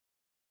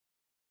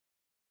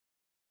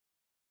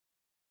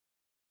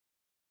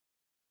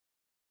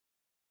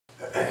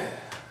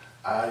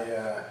I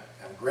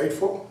am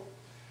grateful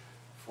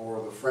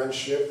for the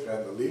friendship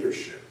and the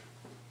leadership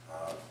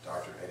of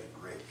Dr. Eddie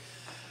Gray,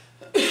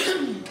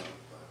 the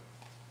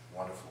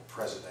wonderful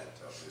president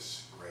of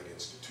this great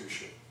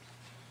institution.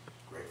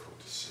 Grateful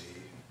to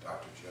see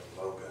Dr. Jim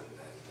Logan,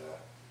 and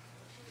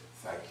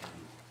thank you,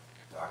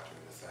 Dr.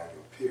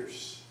 Nathaniel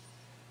Pierce,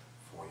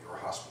 for your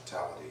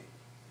hospitality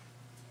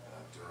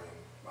during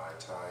my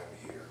time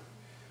here.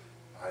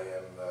 I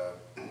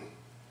am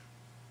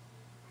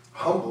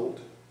humbled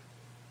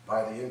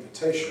by the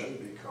invitation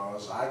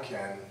because I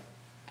can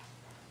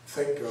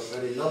think of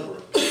any number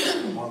of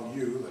people among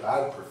you that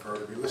I'd prefer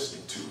to be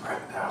listening to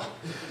right now.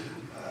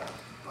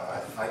 But I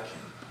thank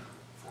you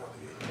for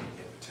the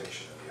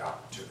invitation and the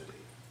opportunity.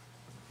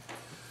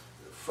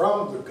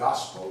 From the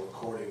Gospel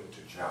according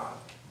to John,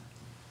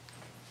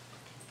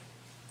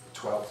 the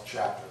 12th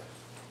chapter,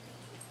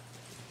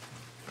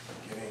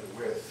 beginning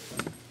with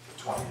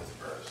the 20th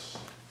verse.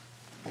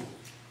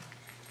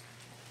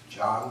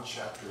 John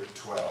chapter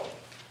 12,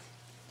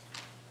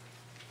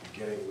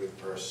 beginning with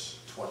verse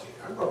 20.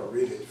 I'm going to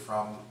read it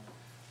from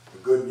the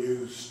Good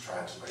News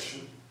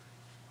translation.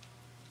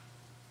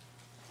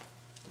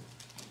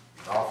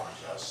 It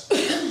offers us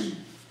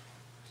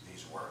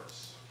these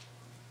words.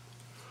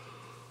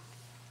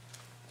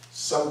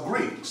 Some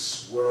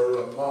Greeks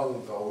were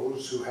among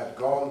those who had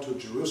gone to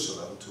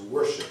Jerusalem to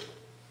worship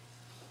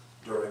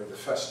during the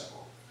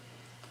festival.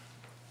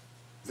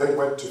 They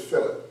went to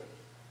Philip.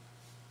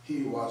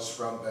 He was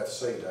from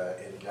Bethsaida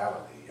in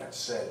Galilee, and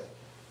said,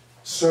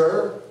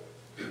 "Sir,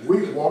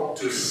 we want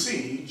to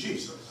see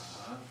Jesus."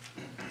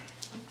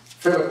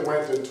 Philip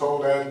went and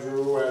told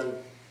Andrew,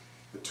 and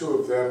the two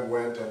of them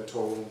went and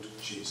told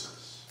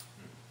Jesus.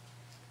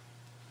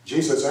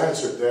 Jesus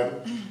answered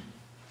them,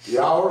 "The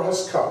hour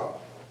has come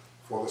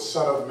for the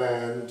Son of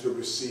Man to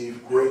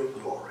receive great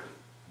glory.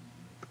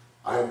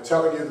 I am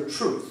telling you the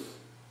truth.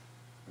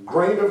 A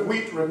grain of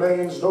wheat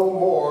remains no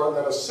more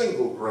than a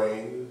single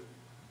grain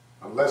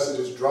unless it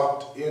is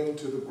dropped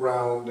into the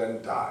ground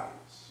and dies.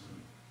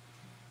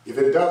 If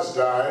it does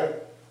die,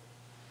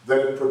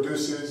 then it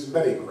produces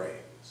many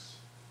grains.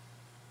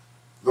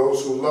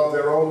 Those who love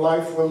their own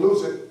life will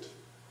lose it.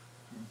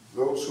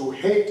 Those who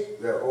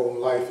hate their own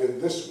life in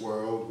this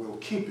world will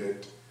keep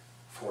it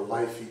for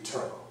life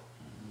eternal.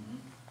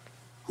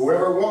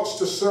 Whoever wants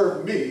to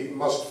serve me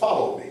must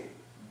follow me,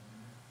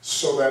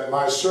 so that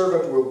my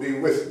servant will be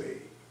with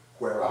me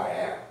where I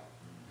am,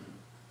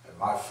 and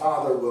my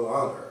Father will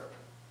honor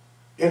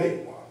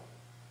anyone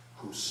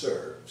who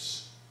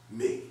serves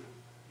me."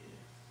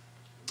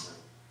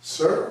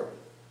 Sir,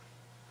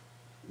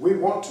 we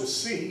want to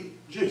see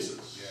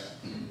Jesus.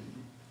 Yeah.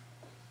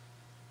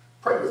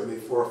 Pray with me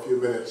for a few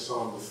minutes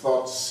on the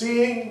thought,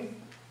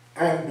 seeing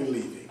and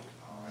believing.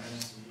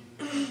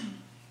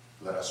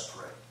 Let us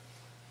pray.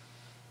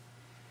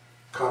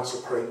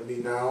 Consecrate me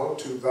now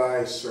to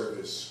thy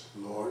service,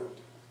 Lord,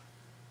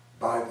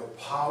 by the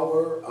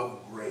power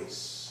of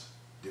grace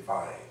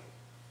divine.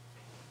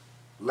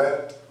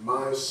 Let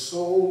my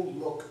soul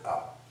look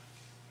up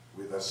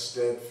with a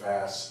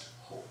steadfast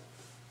hope.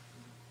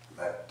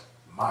 Let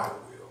my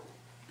will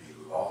be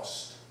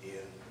lost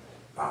in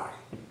thine.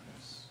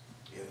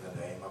 In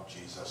the name of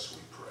Jesus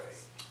we pray.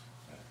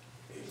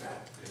 Amen.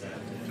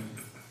 Amen.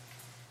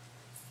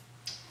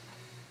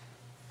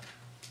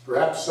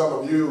 Perhaps some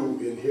of you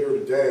in here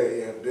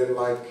today have been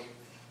like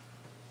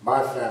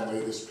my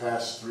family this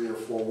past 3 or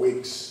 4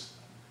 weeks,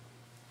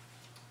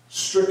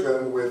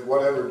 stricken with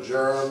whatever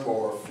germ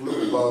or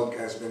flu bug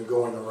has been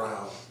going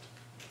around.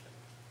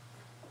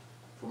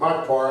 For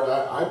my part,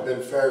 I've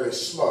been fairly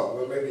smug,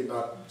 well, maybe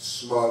not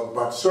smug,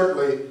 but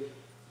certainly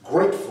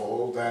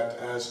grateful that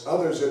as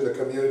others in the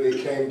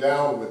community came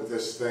down with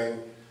this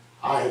thing,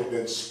 I had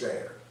been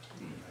spared.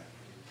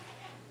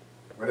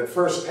 When it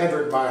first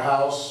entered my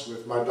house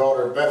with my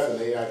daughter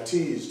Bethany, I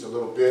teased a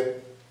little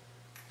bit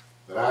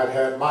that I'd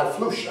had my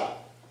flu shot.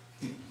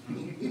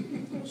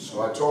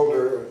 So I told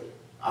her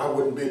I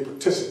wouldn't be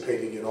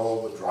participating in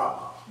all the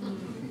drama.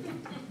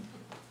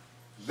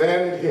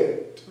 Then it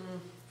hit.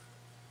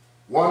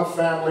 One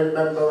family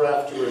member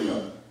after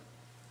another.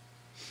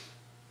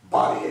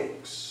 Body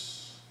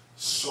aches,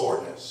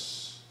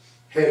 soreness,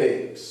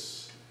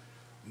 headaches,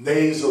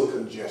 nasal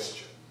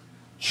congestion,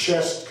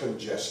 chest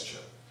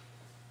congestion,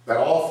 that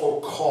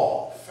awful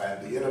cough,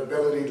 and the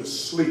inability to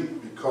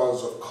sleep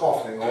because of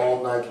coughing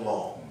all night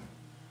long.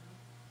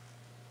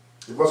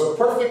 It was a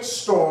perfect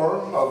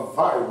storm of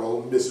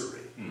viral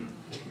misery.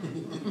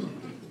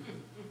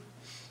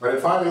 When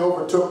it finally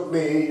overtook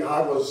me,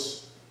 I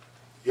was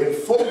in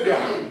full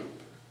gown.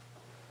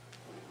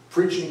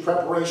 Preaching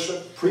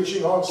preparation,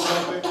 preaching on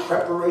Sunday,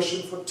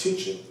 preparation for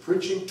teaching,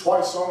 preaching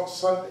twice on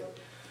Sunday,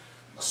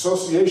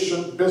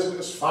 association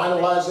business,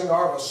 finalizing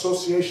our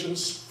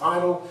association's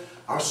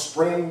our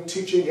spring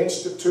teaching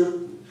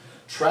institute,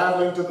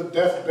 traveling to the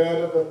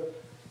deathbed of a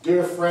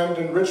dear friend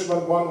in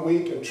Richmond one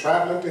week and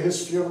traveling to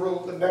his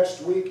funeral the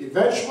next week.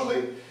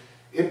 Eventually,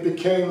 it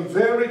became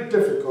very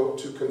difficult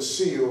to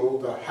conceal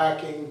the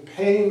hacking,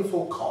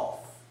 painful cough.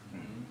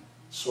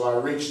 So I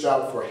reached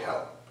out for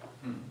help.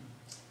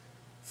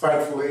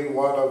 Thankfully,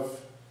 one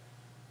of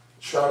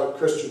Charlotte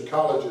Christian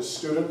College's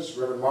students,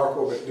 Reverend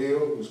Marco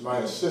McNeil, who's my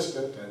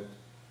assistant, and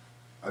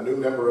a new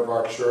member of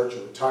our church,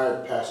 a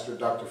retired pastor,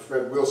 Dr.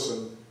 Fred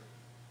Wilson,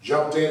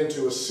 jumped in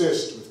to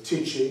assist with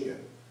teaching,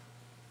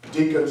 and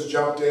deacons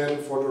jumped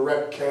in for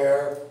direct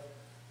care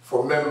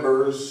for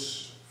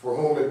members for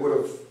whom it would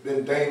have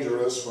been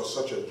dangerous for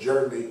such a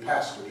journey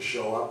pastor to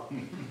show up.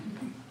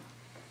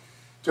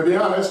 To be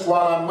honest,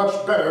 while I'm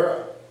much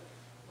better,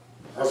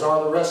 as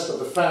are the rest of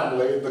the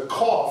family, the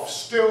cough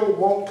still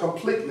won't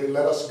completely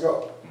let us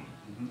go.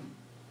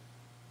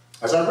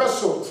 As I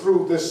wrestled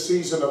through this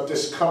season of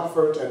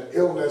discomfort and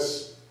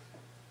illness,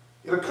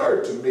 it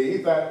occurred to me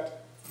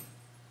that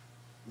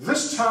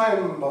this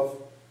time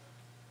of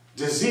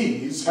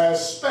disease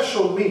has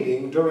special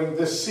meaning during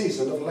this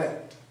season of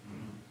Lent.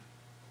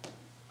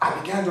 I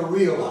began to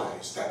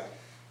realize that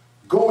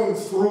going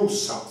through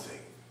something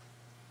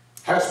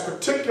has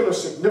particular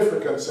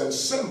significance and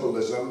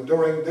symbolism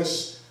during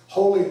this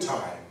holy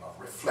time of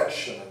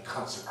reflection and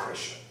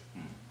consecration.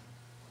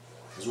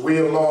 As we,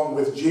 along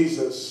with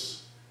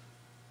Jesus,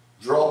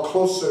 draw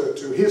closer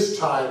to his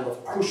time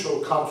of crucial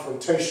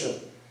confrontation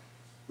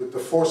with the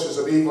forces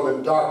of evil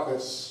and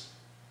darkness,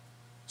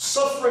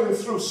 suffering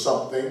through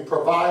something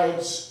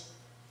provides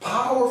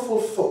powerful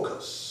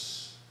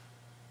focus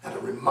and a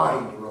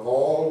reminder of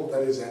all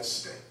that is at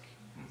stake.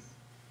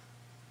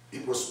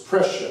 It was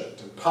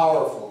prescient and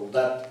powerful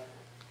that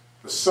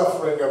the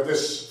suffering of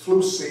this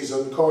flu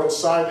season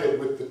coincided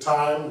with the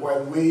time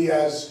when we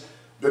as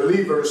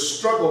believers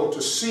struggle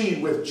to see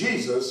with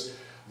Jesus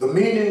the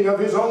meaning of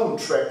his own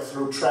trek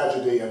through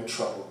tragedy and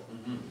trouble.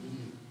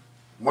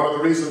 One of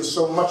the reasons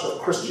so much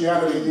of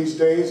Christianity these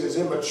days is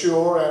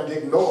immature and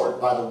ignored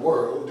by the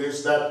world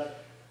is that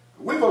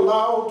we've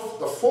allowed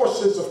the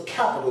forces of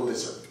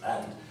capitalism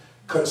and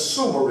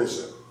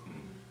consumerism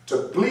to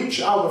bleach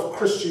out of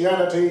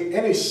Christianity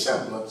any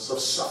semblance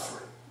of suffering.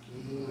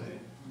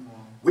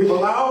 We've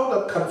allowed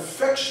a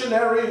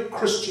confectionery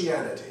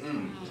Christianity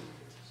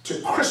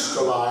to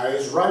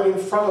crystallize right in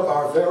front of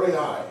our very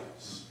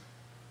eyes,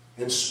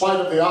 in spite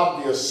of the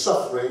obvious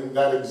suffering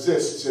that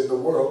exists in the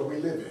world we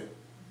live in.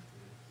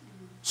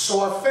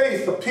 So our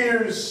faith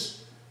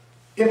appears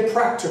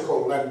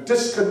impractical and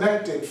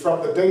disconnected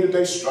from the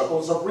day-to-day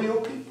struggles of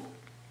real people.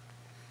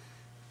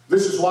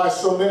 This is why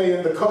so many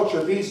in the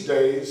culture these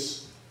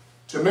days,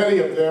 to many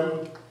of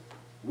them,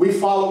 we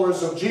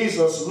followers of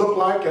Jesus look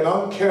like an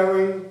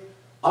uncaring,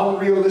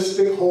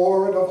 unrealistic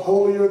horde of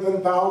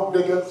holier-than-thou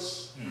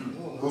bigots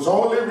whose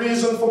only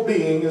reason for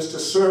being is to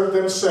serve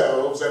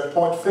themselves and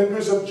point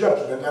fingers of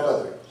judgment at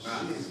others.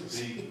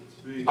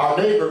 Our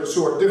neighbors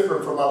who are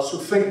different from us, who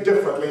think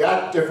differently,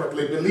 act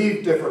differently,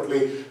 believe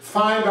differently,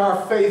 find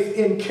our faith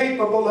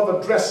incapable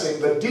of addressing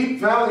the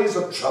deep valleys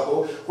of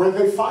trouble where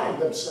they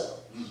find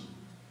themselves.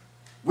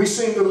 We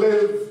seem to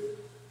live,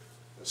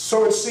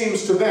 so it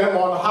seems to them,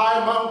 on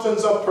high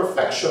mountains of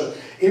perfection,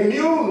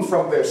 immune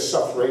from their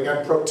suffering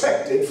and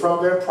protected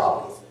from their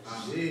problems.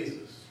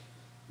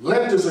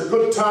 Lent is a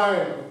good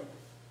time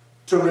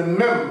to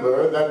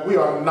remember that we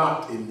are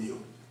not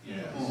immune.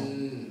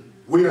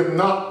 We are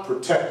not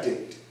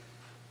protected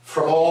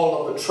from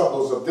all of the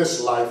troubles of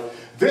this life.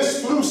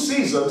 This flu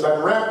season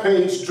that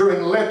rampaged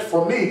during Lent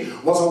for me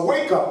was a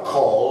wake-up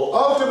call,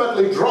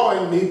 ultimately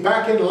drawing me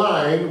back in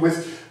line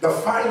with the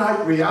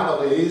finite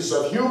realities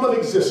of human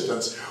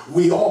existence.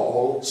 We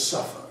all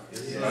suffer.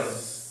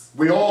 Yes.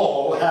 We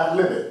all have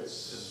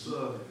limits.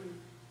 Yes,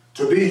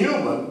 to be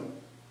human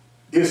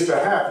is to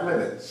have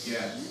limits.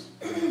 Yes.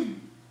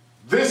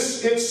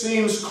 This, it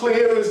seems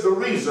clear, is the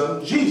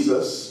reason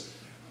Jesus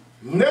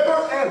never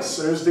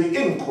answers the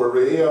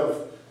inquiry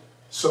of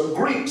some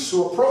Greeks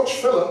who approach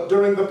Philip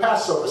during the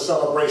Passover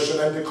celebration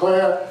and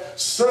declare,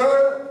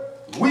 "Sir,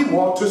 we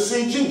want to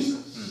see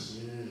Jesus."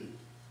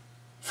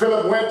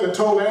 Philip went and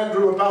told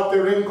Andrew about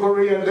their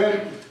inquiry, and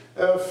then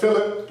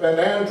Philip and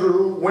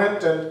Andrew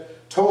went and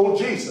told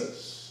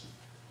Jesus.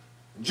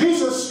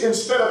 Jesus,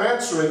 instead of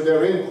answering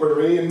their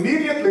inquiry,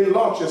 immediately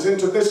launches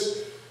into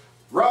this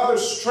rather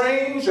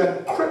strange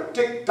and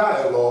cryptic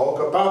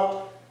dialogue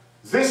about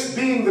this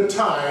being the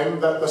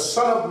time that the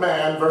Son of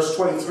Man, verse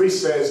 23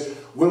 says,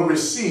 will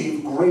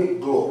receive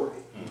great glory.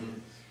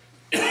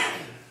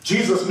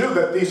 Jesus knew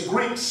that these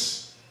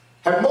Greeks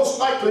had most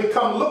likely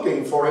come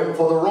looking for him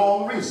for the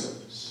wrong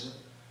reasons.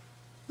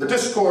 The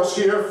discourse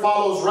here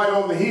follows right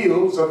on the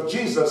heels of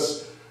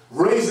Jesus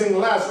raising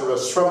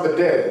Lazarus from the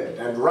dead,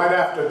 and right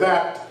after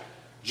that,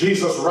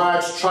 Jesus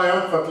rides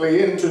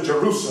triumphantly into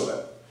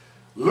Jerusalem,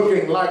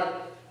 looking like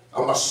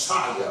a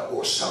Messiah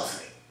or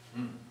something.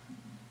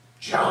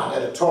 John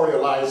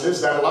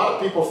editorializes that a lot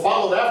of people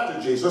followed after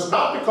Jesus,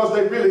 not because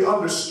they really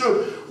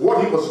understood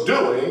what he was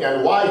doing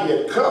and why he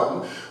had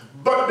come,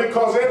 but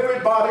because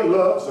everybody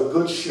loves a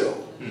good show.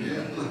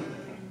 Yeah.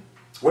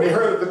 When he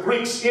heard of the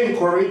Greeks'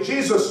 inquiry,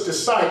 Jesus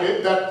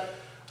decided that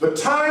the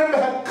time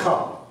had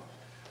come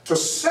to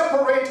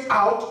separate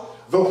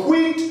out the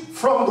wheat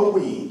from the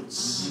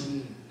weeds,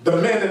 the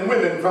men and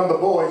women from the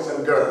boys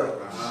and girls.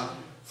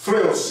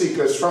 thrill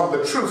seekers from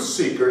the truth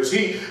seekers.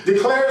 He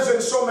declares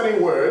in so many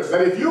words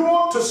that if you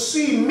want to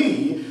see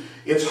me,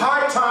 it's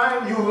high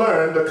time you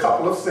learned a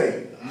couple of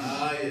things.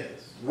 Yes.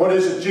 What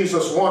is it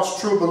Jesus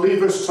wants true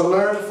believers to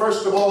learn?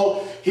 First of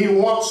all, he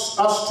wants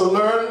us to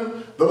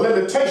learn the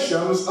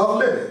limitations of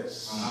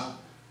limits.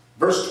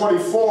 Verse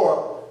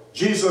 24,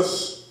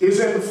 Jesus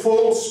is in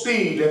full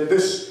speed in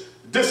this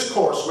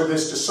discourse with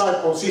his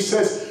disciples. He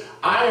says,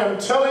 I am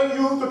telling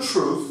you the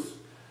truth.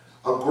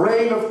 A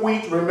grain of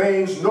wheat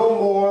remains no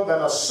more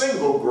than a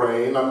single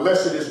grain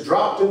unless it is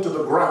dropped into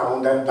the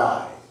ground and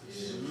dies.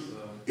 Yes.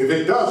 If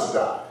it does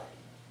die,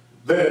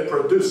 then it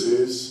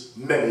produces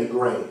many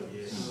grains.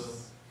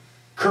 Yes.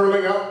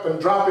 Curling up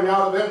and dropping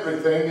out of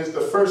everything is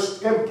the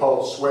first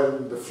impulse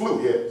when the flu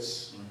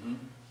hits.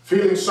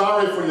 Feeling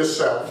sorry for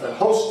yourself and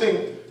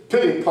hosting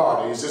pity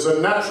parties is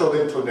a natural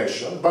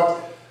inclination,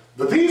 but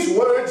these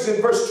words in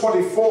verse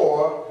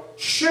 24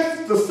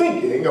 shift the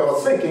thinking of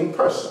a thinking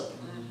person.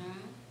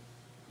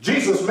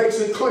 Jesus makes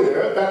it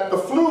clear that the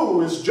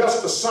flu is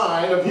just a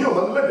sign of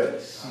human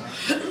limits.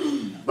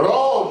 But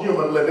all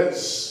human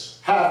limits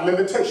have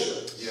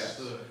limitations.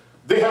 Yes.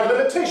 They have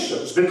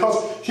limitations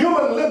because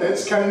human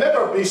limits can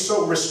never be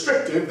so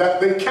restrictive that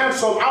they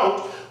cancel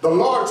out the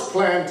Lord's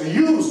plan to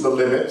use the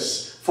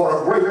limits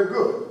for a greater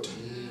good.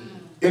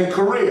 In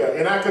career,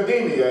 in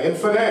academia, in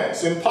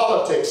finance, in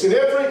politics, in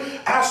every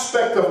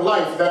aspect of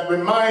life that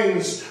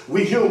reminds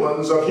we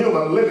humans of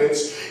human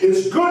limits,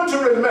 it's good to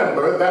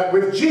remember that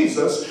with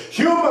Jesus,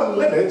 human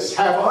limits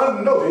have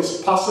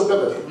unnoticed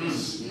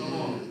possibilities.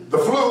 The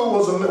flu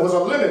was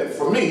a limit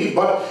for me,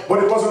 but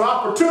it was an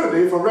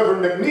opportunity for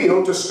Reverend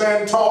McNeil to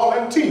stand tall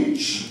and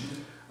teach.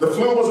 The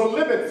flu was a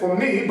limit for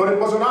me, but it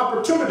was an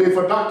opportunity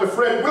for Dr.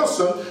 Fred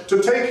Wilson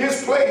to take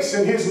his place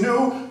in his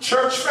new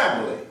church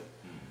family.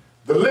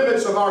 The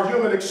limits of our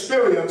human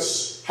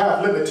experience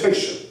have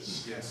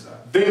limitations. Yes, sir.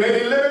 They may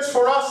be limits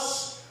for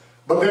us,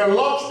 but they are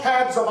launch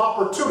pads of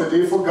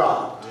opportunity for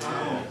God.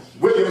 Yes.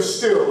 William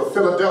Still of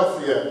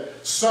Philadelphia,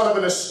 son of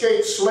an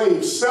escaped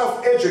slave,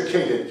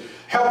 self-educated,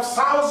 helped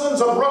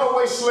thousands of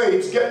runaway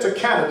slaves get to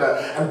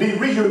Canada and be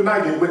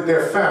reunited with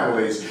their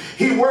families.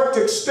 He worked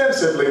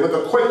extensively with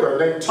a Quaker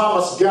named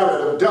Thomas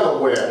Garrett of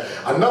Delaware,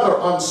 another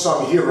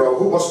unsung hero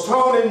who was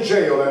thrown in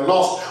jail and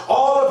lost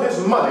all of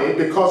his money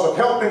because of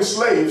helping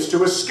slaves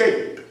to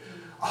escape.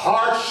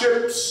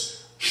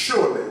 Hardships,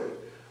 surely,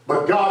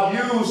 but God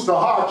used the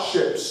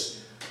hardships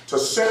to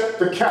set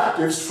the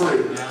captives free.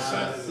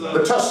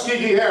 The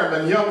Tuskegee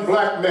Airmen, young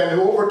black men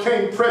who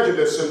overcame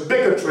prejudice and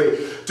bigotry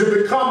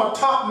to become a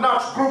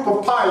top-notch group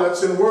of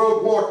pilots in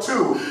World War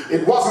II.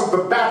 It wasn't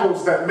the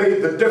battles that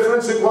made the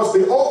difference, it was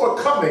the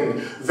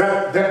overcoming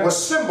that was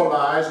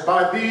symbolized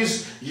by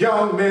these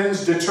young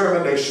men's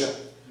determination.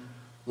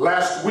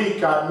 Last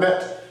week I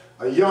met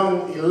a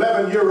young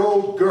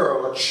 11-year-old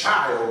girl, a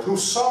child, who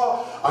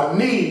saw a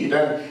need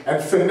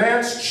and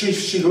financed.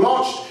 She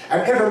launched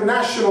an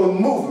international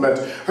movement.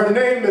 Her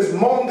name is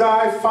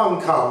Mongai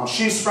Fankam.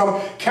 She's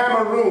from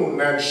Cameroon,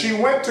 and she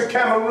went to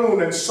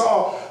Cameroon and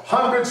saw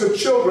hundreds of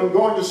children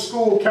going to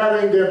school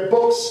carrying their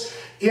books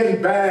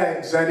in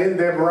bags and in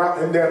their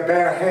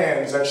bare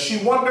hands, and she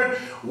wondered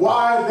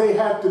why they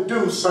had to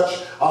do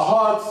such a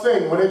hard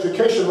thing when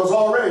education was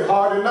already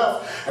hard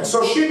enough. And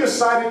so she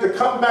decided to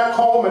come back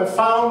home and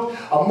found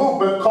a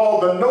movement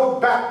called the No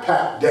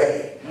Backpack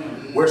Day,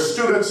 where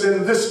students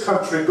in this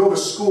country go to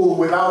school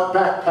without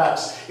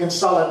backpacks in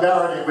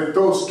solidarity with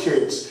those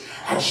kids.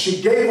 And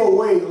she gave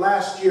away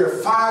last year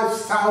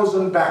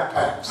 5,000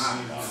 backpacks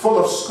full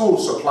of school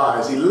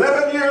supplies,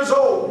 11 years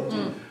old.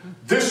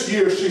 This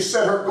year she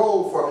set her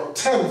goal for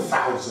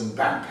 10,000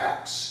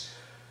 backpacks.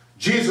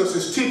 Jesus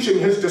is teaching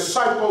his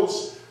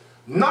disciples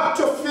not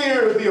to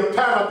fear the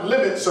apparent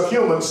limits of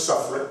human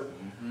suffering.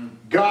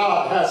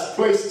 God has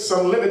placed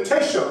some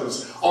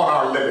limitations on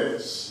our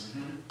limits.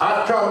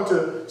 I've come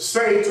to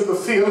say to the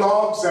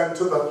theologues and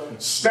to the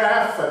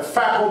staff and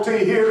faculty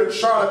here at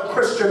Charlotte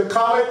Christian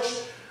College,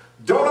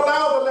 don't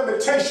allow the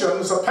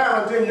limitations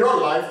apparent in your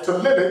life to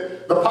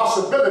limit the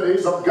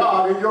possibilities of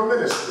God in your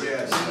ministry.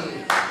 Yes.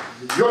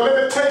 Your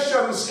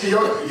limitations,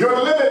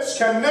 your limits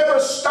can never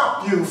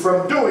stop you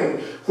from doing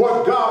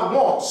what God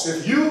wants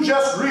if you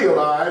just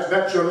realize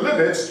that your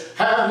limits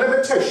have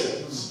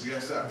limitations.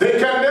 Yes, sir. They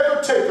can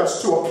never take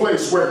us to a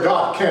place where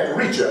God can't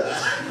reach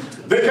us.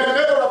 They can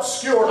never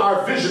obscure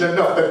our vision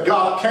enough that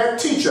God can't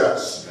teach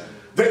us.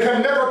 They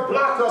can never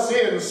block us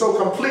in so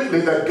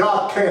completely that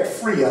God can't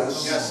free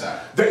us. Yes,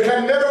 sir. They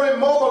can never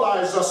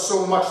immobilize us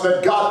so much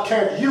that God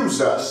can't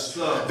use us.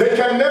 Yes, they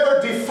can never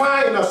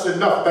define us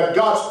enough that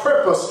God's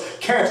purpose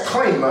can't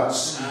claim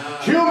us.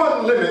 Human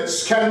human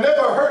limits can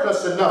never hurt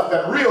us enough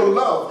that real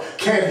love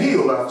can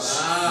heal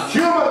us.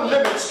 Human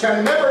limits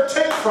can never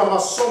take from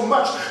us so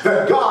much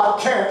that God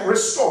can't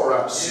restore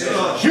us.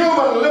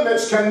 Human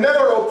limits can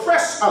never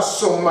oppress us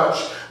so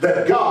much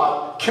that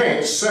God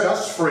can't set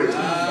us free.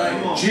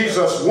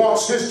 Jesus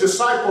wants his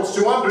disciples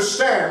to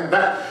understand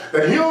that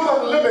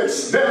human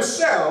limits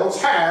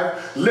themselves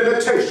have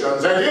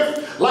limitations. And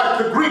if,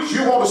 like the Greeks,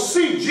 you want to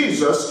see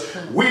Jesus,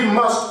 we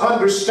must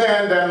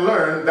understand and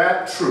learn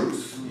that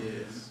truth.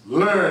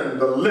 Learn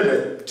the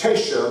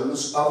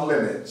limitations of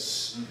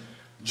limits.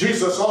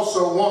 Jesus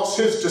also wants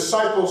his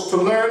disciples to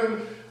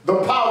learn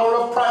the power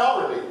of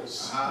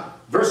priorities.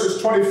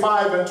 Verses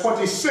 25 and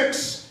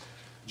 26,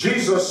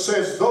 Jesus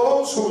says,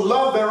 those who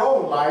love their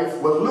own life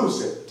will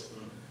lose it.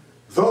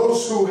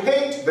 Those who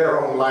hate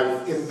their own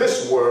life in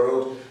this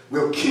world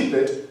will keep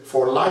it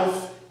for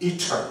life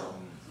eternal.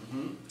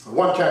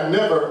 One can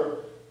never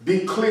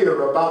be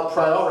clear about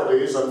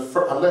priorities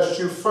unless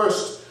you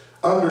first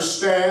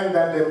understand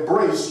and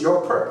embrace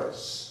your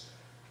purpose.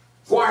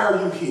 Why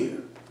are you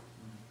here?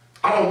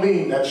 I don't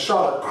mean at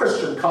Charlotte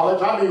Christian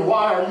College. I mean,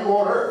 why are you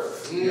on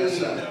earth? Yes,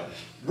 sir.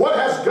 What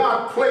has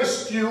God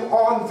placed you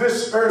on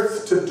this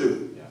earth to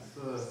do?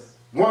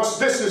 Once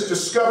this is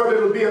discovered,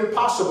 it will be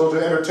impossible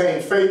to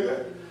entertain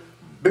failure,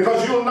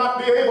 because you will not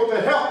be able to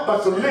help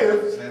but to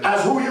live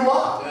as who you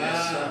are.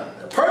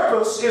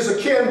 Purpose is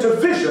akin to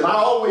vision. I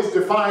always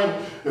define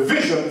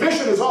vision.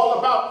 Vision is all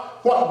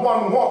about what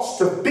one wants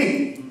to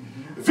be.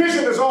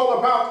 Vision is all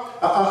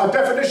about a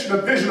definition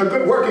of vision. A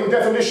good working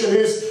definition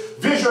is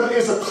vision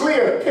is a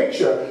clear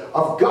picture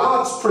of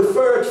God's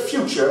preferred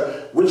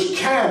future, which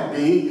can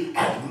be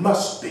and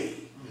must be.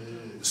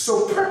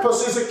 So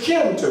purpose is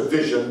akin to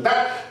vision.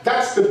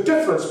 That's the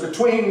difference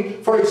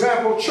between, for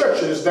example,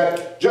 churches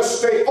that just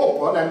stay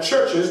open and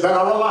churches that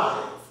are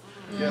alive.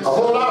 Yes. A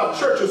whole lot of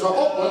churches are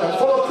open and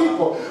full of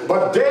people,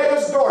 but dead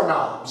as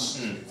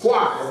doorknobs.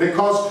 Why?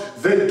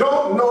 Because they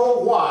don't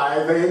know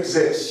why they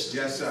exist.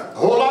 Yes, sir. A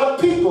whole lot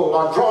of people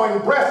are drawing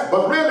breath,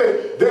 but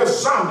really they're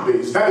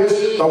zombies. That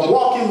is the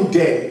walking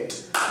dead.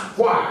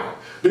 Why?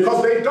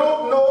 Because they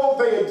don't know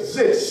they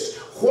exist,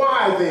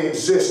 why they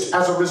exist.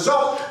 As a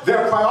result,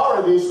 their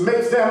priorities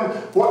make them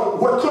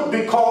what could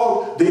be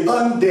called the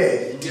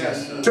undead.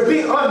 Yes, sir. To be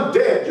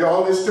undead,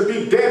 y'all, is to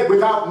be dead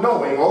without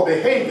knowing or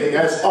behaving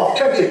as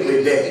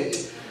authentically dead.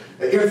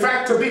 In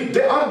fact, to be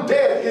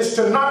undead is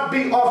to not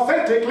be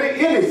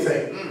authentically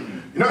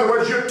anything. In other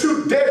words, you're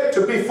too dead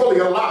to be fully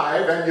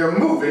alive, and you're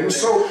moving,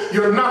 so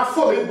you're not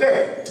fully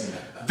dead.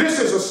 This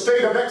is a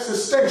state of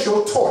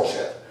existential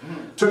torture.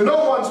 To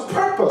know one's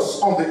purpose,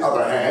 on the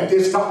other hand,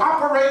 is to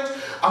operate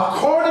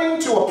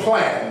according to a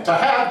plan, to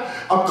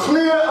have a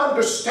clear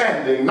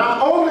understanding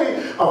not only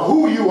of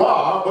who you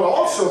are, but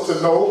also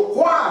to know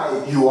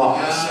why you are.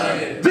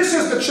 Yes, this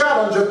is the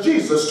challenge of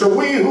Jesus to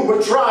we who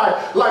would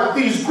try, like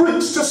these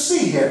Greeks, to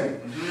see him.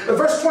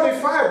 Verse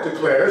 25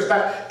 declares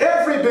that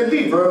every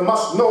believer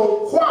must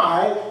know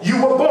why you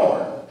were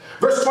born.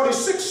 Verse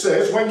 26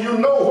 says, when you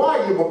know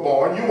why you were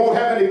born, you won't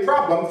have any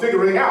problem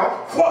figuring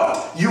out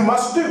what you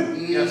must do.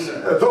 Yes,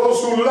 sir.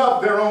 Those who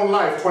love their own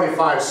life,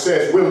 25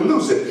 says, will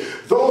lose it.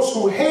 Those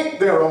who hate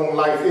their own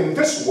life in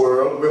this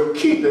world will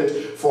keep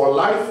it for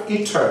life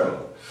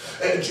eternal.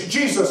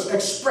 Jesus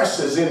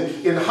expresses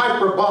in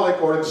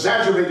hyperbolic or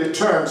exaggerated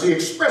terms, he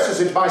expresses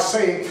it by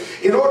saying,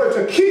 in order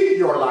to keep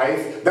your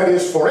life, that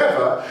is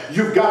forever,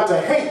 you've got to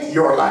hate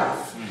your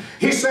life.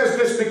 He says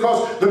this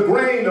because the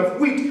grain of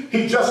wheat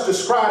he just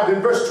described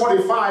in verse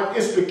 25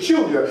 is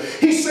peculiar.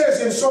 He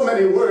says in so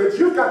many words,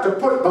 you've got to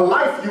put the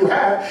life you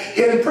have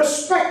in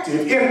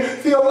perspective, in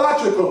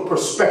theological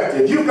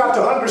perspective. You've got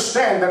to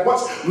understand that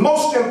what's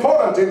most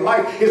important in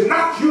life is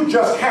not you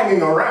just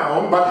hanging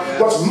around, but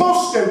what's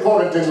most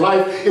important in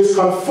life is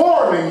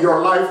conforming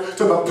your life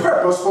to the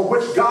purpose for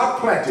which God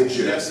planted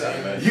you. Yes,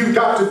 you've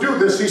got to do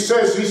this. He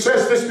says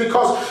this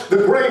because the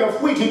grain of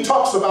wheat he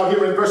talks about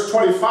here in verse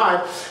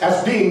 25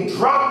 as being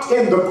dropped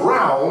in the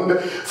ground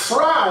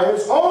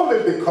thrives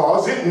only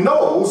because it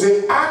knows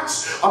it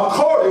acts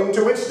according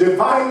to its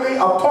divinely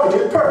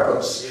appointed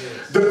purpose.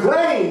 The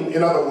grain,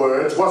 in other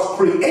words, was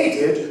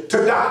created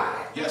to die.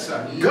 Yes,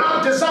 sir.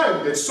 God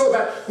designed it so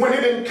that when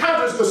it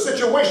encounters the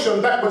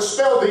situation that would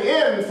spell the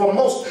end for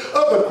most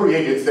other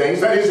created things,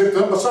 that is,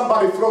 if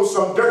somebody throws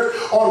some dirt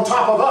on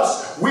top of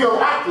us, we'll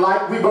act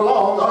like we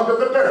belong under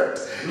the dirt.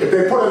 If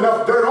they put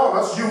enough dirt on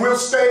us, you will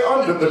stay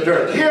under the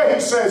dirt. Here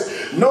he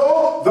says,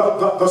 no,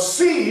 the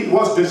seed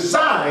was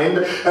designed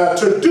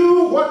to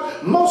do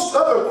what most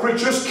other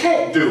creatures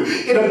can't do.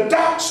 It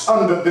adapts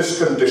under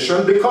this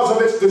condition because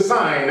of its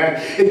design,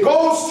 and it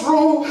goes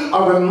through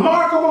a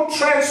remarkable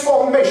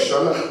transformation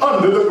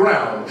under the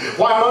ground.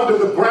 While under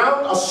the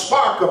ground, a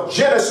spark of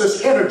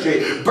Genesis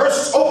energy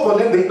bursts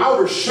open in the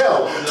outer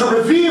shell to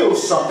reveal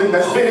something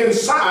that's been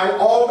inside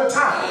all the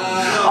time.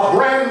 A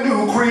brand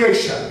new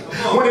creation.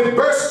 When it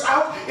bursts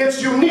out,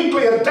 it's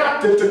uniquely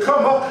adapted to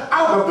come up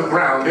out of the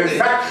ground. In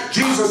fact,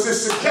 Jesus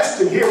is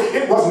suggesting here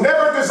it was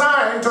never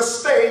designed to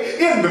stay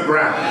in the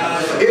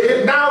ground.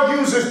 It now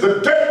uses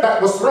the dirt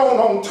that was thrown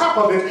on on top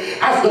of it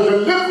as the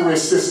delivery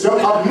system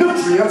of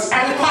nutrients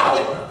and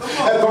power.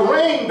 And the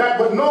rain that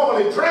would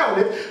normally drown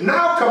it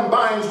now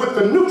combines with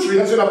the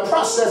nutrients in a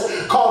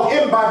process called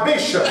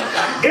imbibition.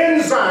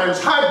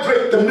 Enzymes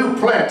hydrate the new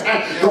plant,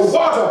 and the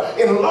water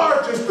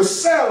enlarges the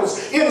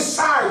cells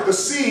inside the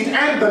seed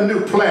and the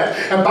new plant.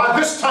 And by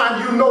this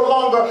time, you no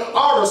longer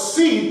are a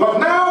seed, but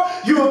now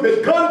you have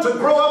begun to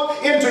grow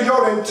up into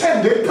your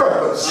intended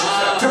purpose,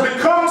 to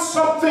become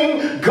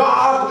something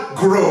God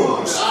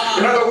grows.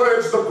 In other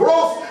words, the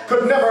growth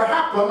could never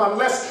happen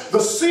unless the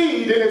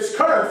seed in its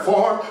current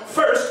form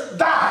first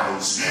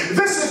dies.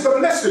 This is the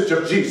message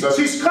of Jesus.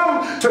 He's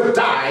come to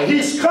die.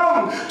 He's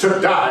come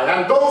to die.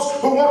 And those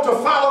who want to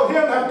follow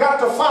him have got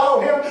to follow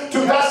him to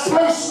that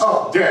place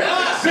of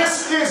death.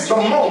 This is the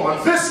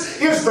moment.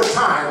 This is the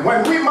time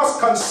when we must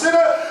consider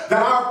that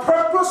our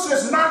purpose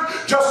is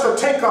not just to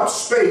take up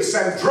space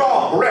and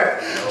draw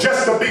breath,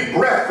 just to be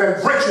breath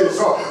and britches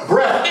or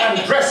breath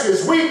and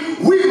dresses.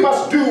 We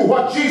must do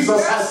what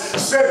Jesus has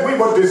said we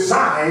were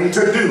designed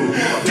to do.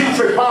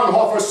 Dietrich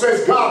Bonhoeffer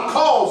says God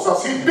calls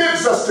us. He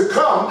bids us to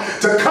come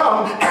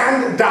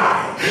and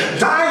die.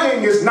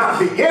 Dying is not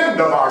the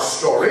end of our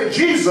story.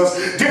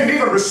 Jesus didn't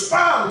even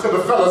respond to the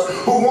fellows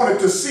who wanted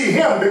to see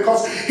him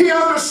because he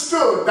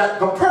understood that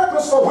the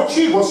purpose for which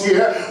he was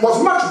here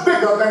was much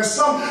bigger than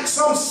some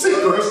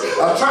seekers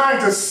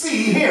trying to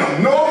see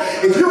him. No,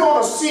 if you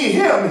want to see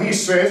him, he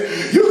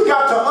says, you've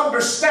got to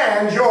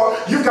understand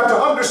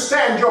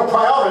your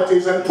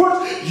priorities and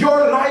put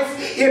your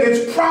life in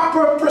its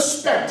proper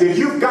perspective.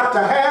 You've got to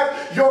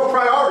have your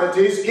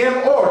priorities in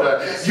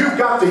order. You've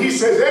got to, he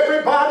says,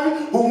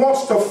 everybody who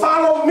wants to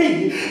follow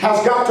me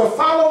has got to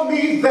follow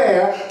me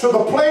there to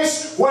the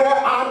place where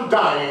I'm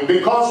dying,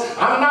 because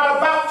I'm not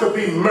about to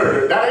be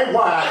murdered. That ain't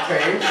why I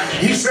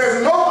came. He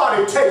says,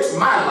 nobody takes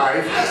my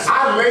life.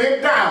 I lay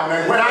it down,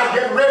 and when I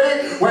get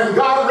ready, when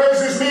God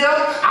raises me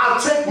up, I'll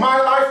take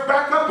my life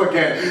back up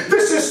again.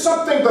 This is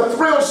something the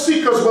thrill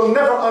seekers will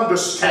never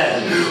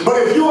understand.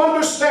 But if you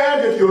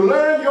understand, if you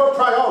learn your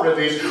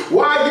priorities,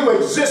 why you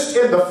exist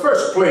in the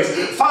first place,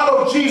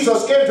 follow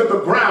Jesus into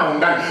the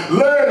ground and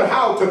learn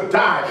how to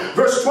die.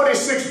 Verse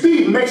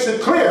 26b makes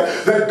it clear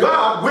that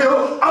God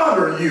will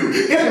honor you.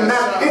 Isn't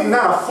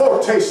that a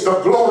foretaste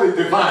of glory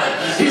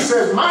divine? He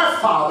says, my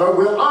Father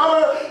will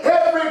honor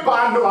everybody.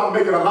 I know I'm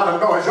making a lot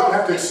of noise. Y'all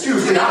have to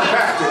excuse me. I'm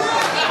Baptist.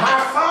 My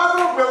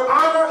Father will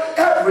honor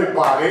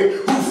everybody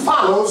who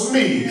follows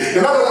me.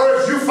 In other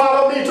words, you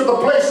follow me to the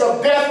place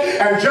of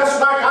death, and just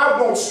like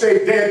I won't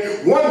stay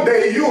dead, one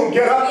day you'll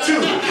get up too.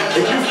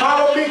 If you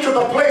follow me to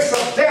the place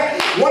of death,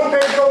 one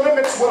day your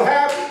limits will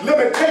have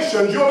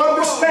limitations. You'll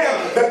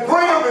understand that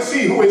greater is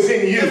he who is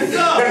in you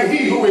than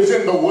he who is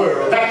in the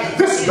world. That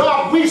this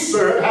God we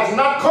serve has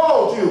not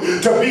called you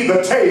to be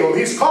the tail.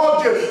 He's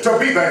called you to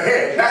be the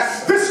head.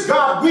 That this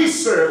God we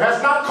serve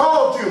has not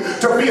called you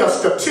to be a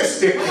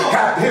statistic.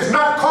 Has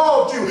not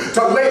called you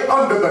to lay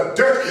under the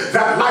dirt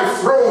that life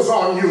throws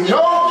on you.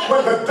 No,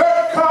 when the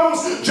dirt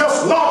comes,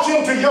 just launch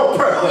into your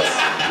purpose.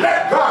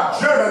 Let God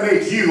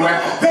germinate you,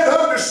 and then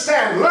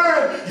understand,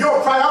 learn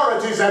your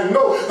priorities, and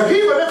know that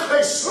even if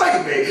they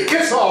slay me,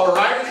 it's all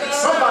right.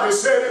 Somebody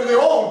said in the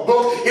old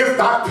book, if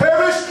I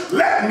perish,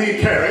 let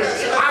me perish.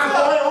 I'm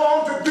going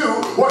on to do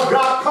what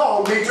God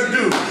called me to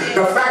do.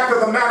 The fact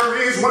of the matter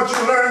is, once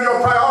you learn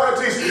your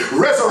priorities,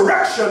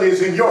 resurrection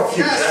is in your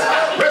future.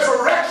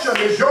 Resurrection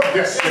is your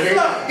destiny.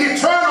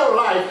 Eternal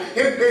life,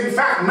 in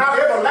fact, not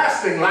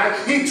everlasting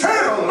life,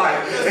 eternal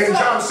life. In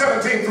John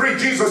 17:3,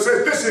 Jesus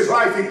says, this is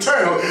life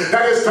eternal,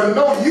 that is to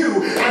know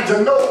you and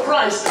to know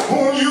Christ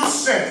whom you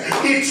sent.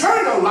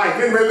 Eternal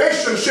life in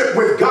relationship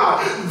with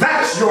God,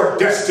 that's your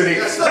destiny.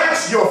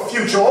 That's your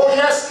future. Oh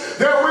yes,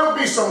 there will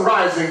be some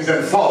risings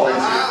and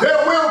fallings.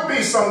 There will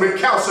be some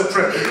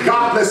recalcitrant,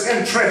 godless,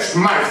 entrenched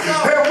might.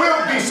 There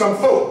will be some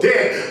folk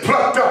dead,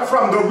 plucked up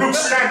from the root,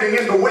 standing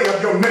in the way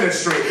of your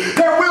ministry.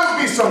 There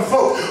will be some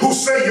folk who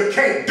say you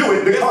can't do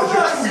it because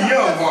you're too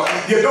young, or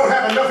you don't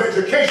have enough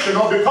education,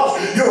 or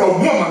because you're a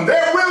woman.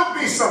 There will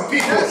be some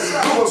people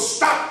who will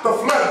stop the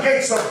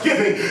floodgates of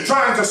giving,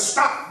 trying to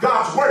stop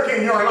God's work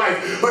in your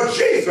life. But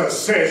Jesus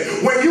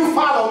says, when you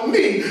follow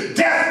me,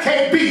 death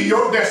can't be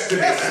your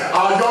destiny.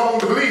 Y'all don't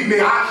believe me.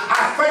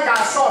 I think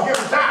I saw him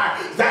die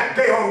that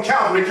day on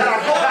Calvary. Can I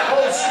go back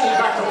old school,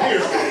 back to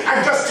Pierce,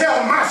 and just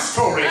tell my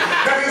story?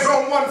 That is,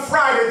 on one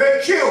Friday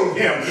they killed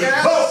him.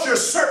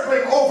 Vultures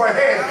circling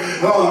overhead,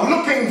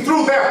 looking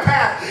through their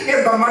path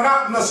in the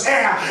monotonous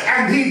air,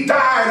 and he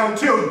died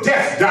until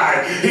death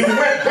died. He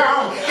went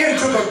down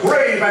into the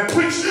grave and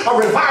preached a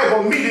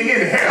revival meeting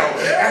in hell,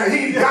 and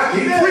he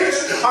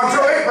preached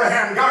until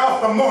Abraham got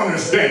off the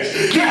mourner's bench.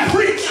 He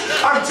preached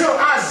until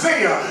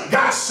Isaiah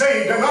got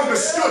saved and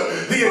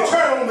understood the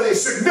eternal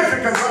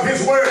significance of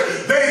his word.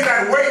 They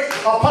that wait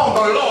upon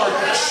the Lord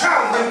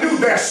shall renew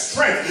their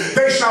strength.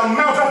 They shall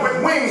mount up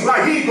with wings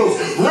like eagles,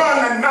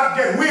 run and not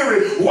get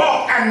weary,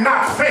 walk and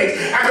not faint.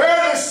 And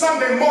early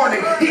Sunday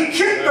morning, he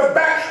kicked the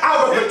bat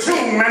out of the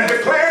tomb and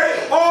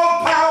declared,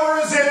 all power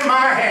is in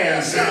my hand.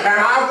 hands. And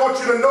I want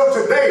you to know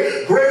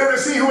today, greater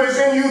is he who is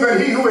in you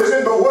than he who is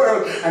in the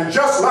world. And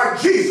just like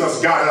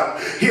Jesus got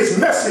up, his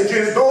message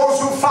is those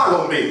who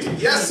follow me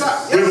Yes,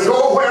 sir. will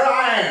go where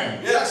I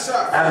am. Yes,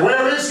 sir. And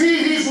where is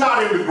he? He's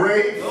not in the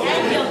grave.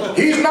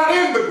 He's not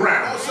in the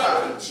ground.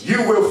 No, sir.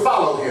 You will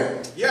follow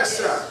him Yes,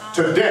 sir.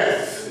 to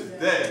death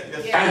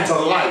and to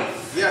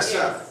life Yes,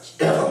 sir.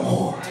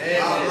 evermore.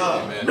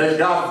 Amen. May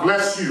God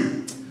bless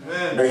you.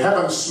 May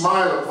heaven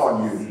smile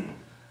upon you.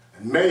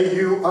 And may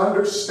you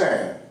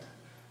understand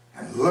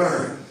and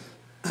learn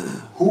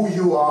who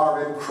you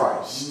are in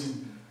Christ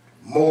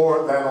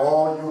more than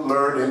all you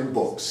learn in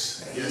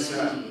books. Yes,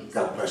 sir.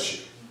 God bless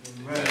you.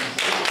 Amen.